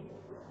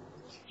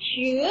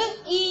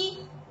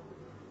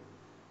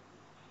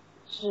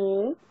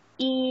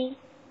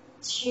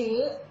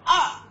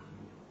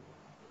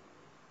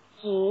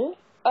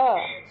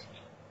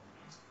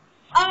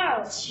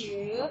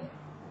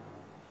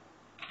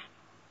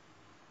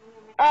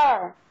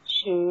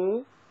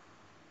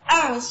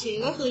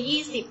ก็คือ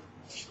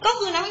20ก็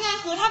คือนับง่าย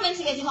ๆคือถ้าเป็น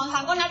11 12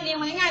 13ก็นับเรียง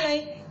มาง่ายๆเลย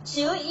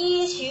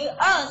11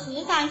 12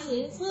 13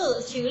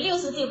 14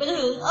 16 17ไปจน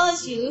ถึง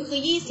20คือ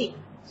20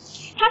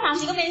ถ้า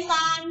30ก็เป็น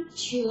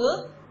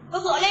30ก็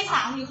คือเอาเลข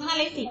3อยู่ข้างหน้า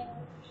เลข10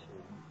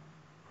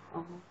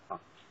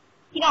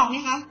คิดออกไหม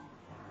คะ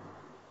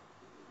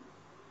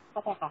เข้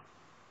าใจค่ะ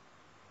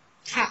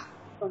ค่ะ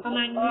ประม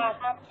าณนี้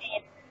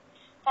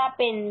ถ้าเ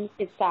ป็น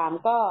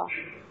13ก็3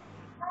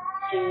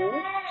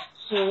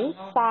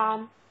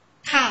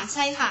ค่ะใ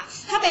ช่ค่ะ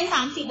ถ้าเป็น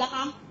30ล่ะค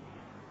ะ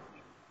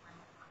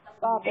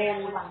ก็เป็น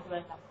30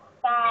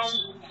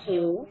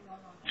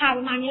ค่ะป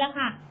ระมาณนี้แล้ว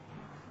ค่ะ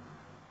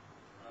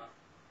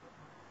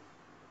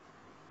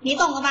นี่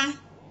ตรงกันปะ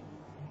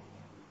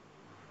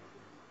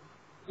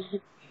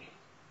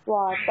我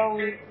懂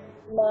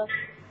了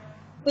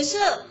不是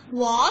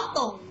我懂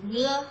了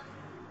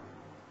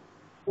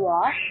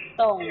我懂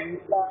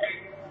了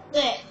对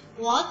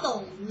我懂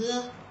了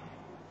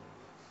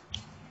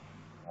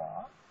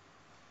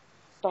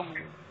懂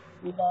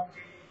了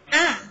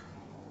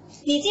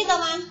你记得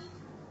吗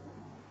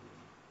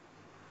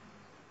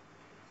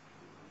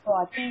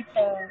我记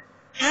得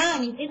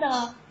你记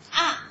得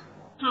好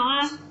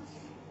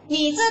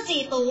你自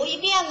己读一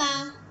遍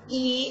呢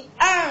1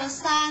 2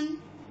 3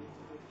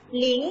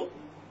 0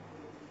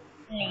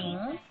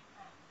 1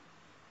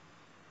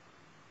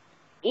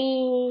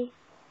 2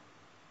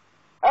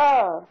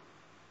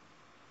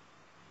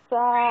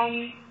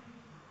 3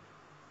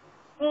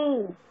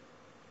 4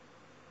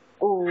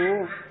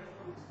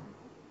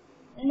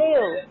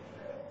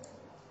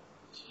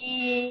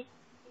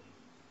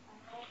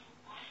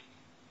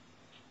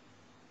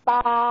 5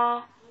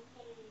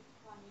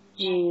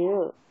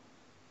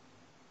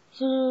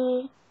 6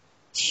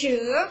 7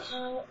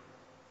 8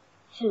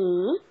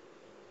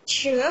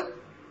 9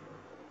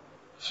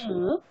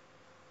 10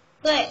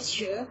对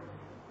10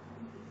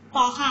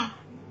ต่อค่ะ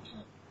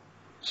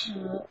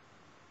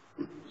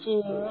11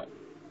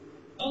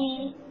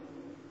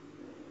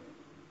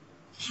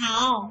好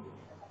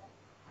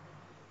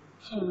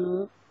12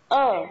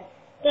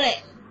对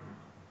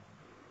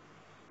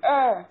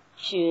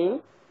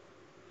20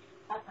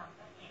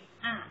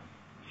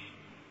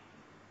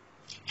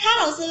 ถ้าเ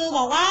ราซื้อบ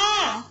อกว่า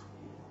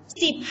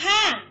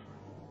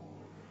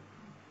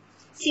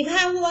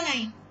15พูดว่าไง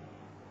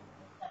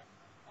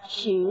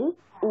15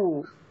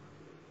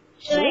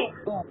对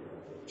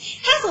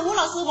ถ้าสมมติ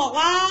เราซื้อบอก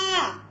ว่า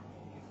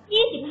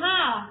25ล่ะ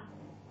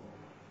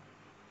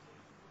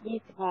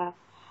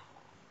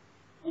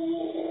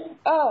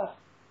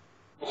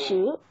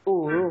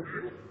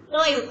25对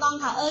ถูกต้อง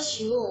ค่ะ25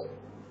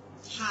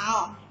好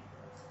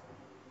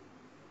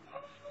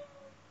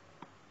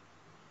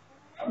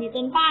你真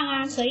棒啊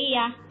可以啊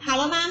好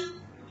了吗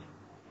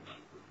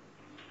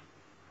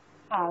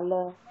好了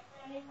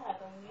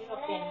ตรงนี้เรา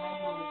เปลี่ยนมา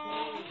อยู่ที่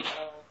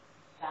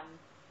ก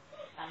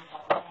ารขอ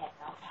งแรกแ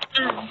ล้วค่ะ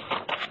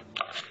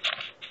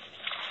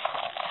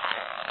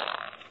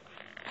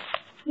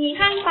你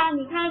看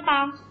吧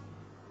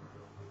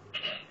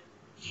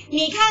你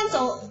看左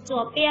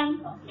边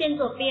偏左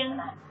边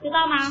知道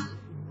吗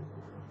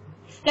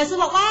เดี๋ยวจะ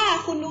บอกว่า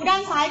คุณดูด้า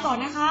นซ้ายก่อน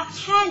นะคะ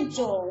看左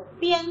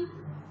边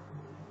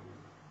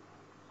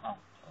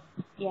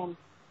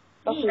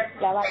ก็คือ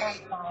แปลว่าด้าน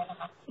ซ้ายนะ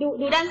คะ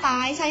ดูด้านซ้า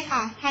ยใช่ค่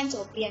ะ看左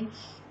边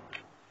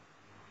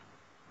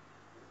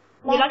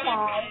ด้านซ้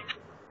าย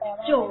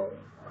左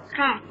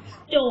ค่ะ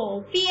左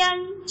边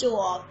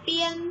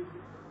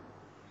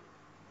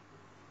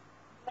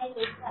ไม่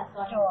รู้จักตั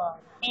วจั่ว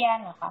เปี้ยน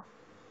เหรอคะ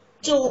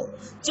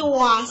จั่ว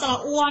สระ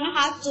อัวนะค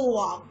ะจั่ว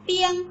เ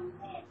ปี้ยน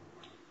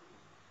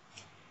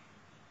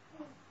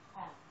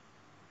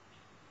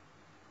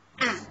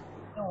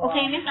โอเค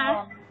ไหมคะ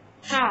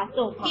ค่ะ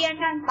จั่วเปี้ยน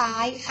ด้านซ้า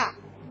ยค่ะ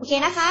โอเค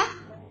นะคะ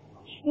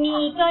มี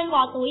เกินก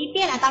ว่าตัวอีเ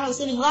ปี้ยนตามหนัง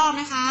สือ1 รอบ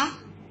นะคะ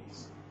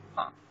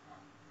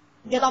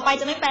เดี๋ยวต่อไป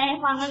จะไม่แปลให้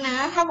ฟังแล้วนะ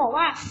ถ้าบอก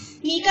ว่า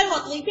มีเกินกว่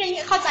าตัวอีเปี้ยน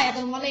เข้าใจอัต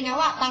โนมัติเลยนะ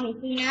ว่าตามหนัง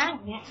สือนะอ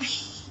ย่างเงี้ย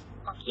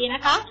โอเคนะ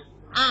คะ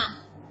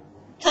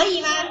可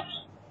以吗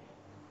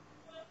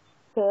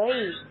可以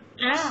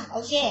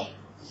OK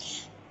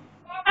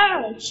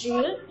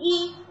 21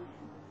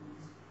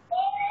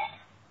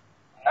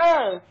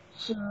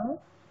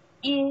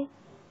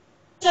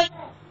对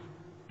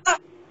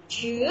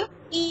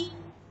21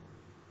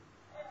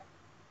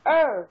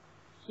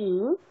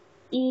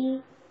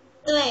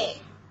对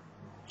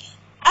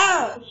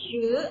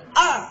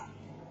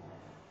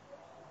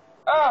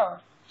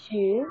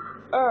22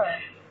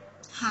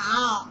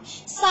好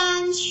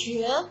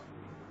30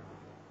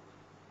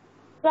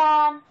对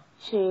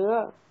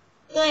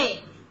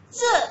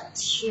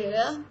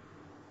40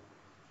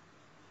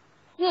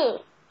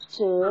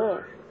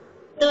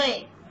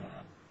对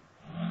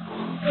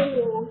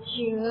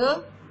50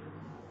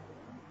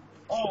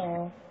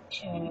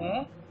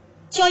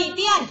说一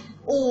遍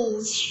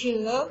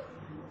50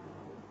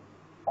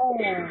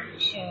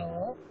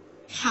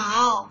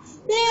好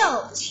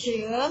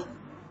60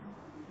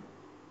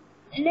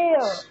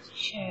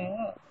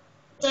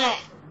对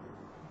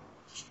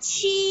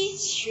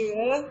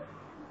70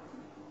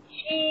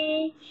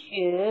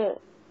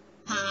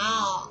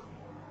好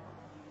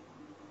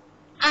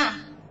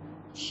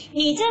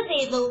你自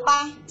己读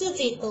吧自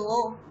己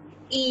读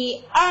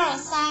1 2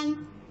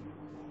 3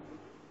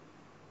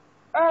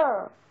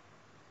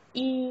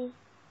 21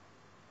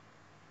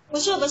不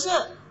是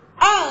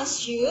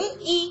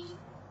2121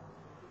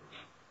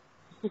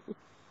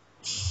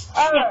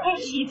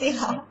对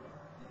了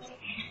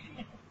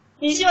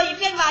你说一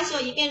遍吧1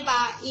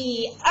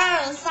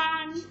 2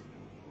 3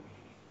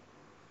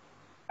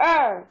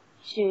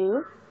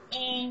 21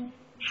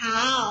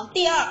好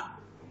第二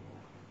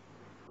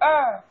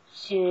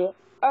22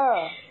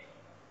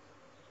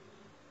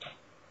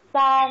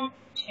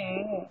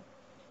 30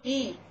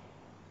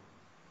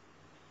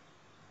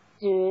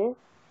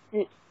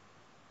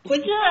不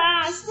是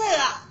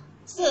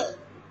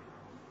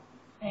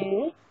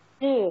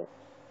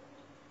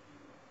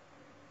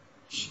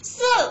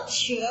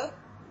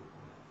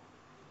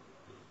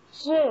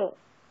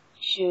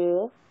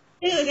4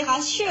这个给它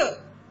4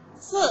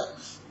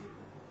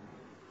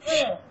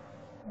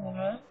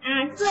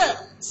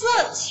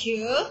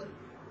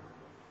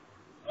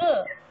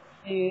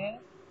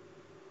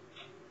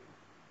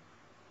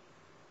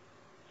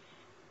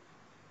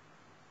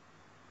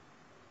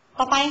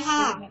ต่อไปค่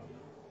ะ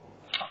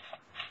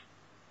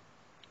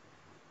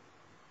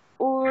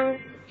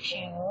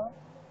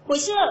不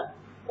是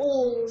50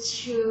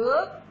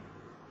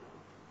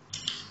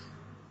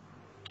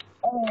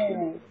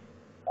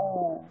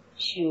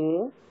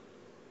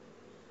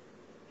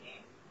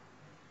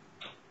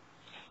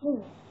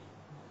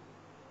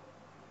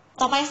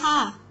ต่อไปค่ะ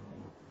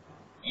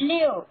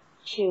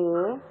60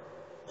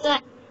对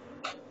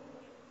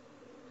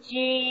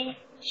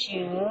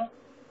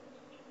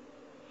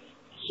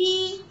70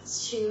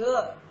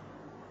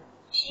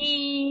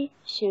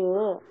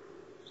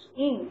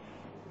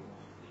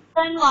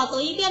跟我读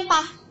一遍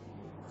吧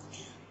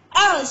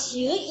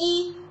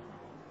21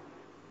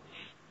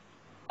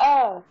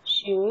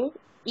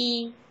 22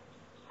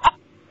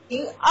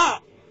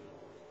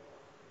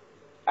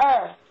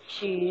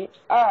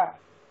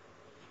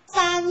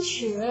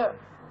 30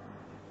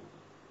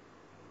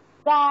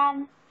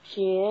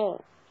 30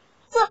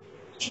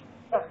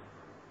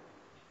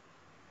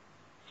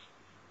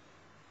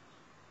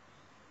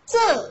学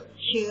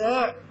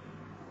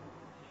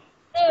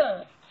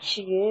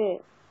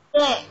对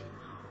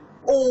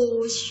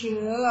5学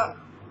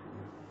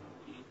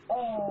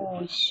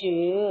6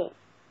学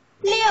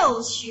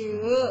7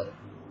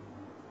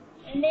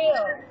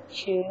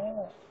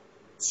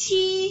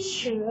学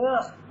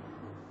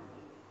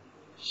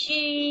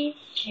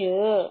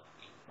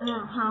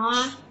好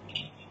啊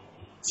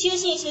休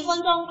息10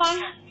分钟吧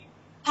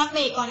พักเบร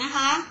กก่อนนะค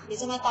ะเดี๋ยว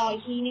จะมาต่ออี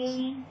กทีนึง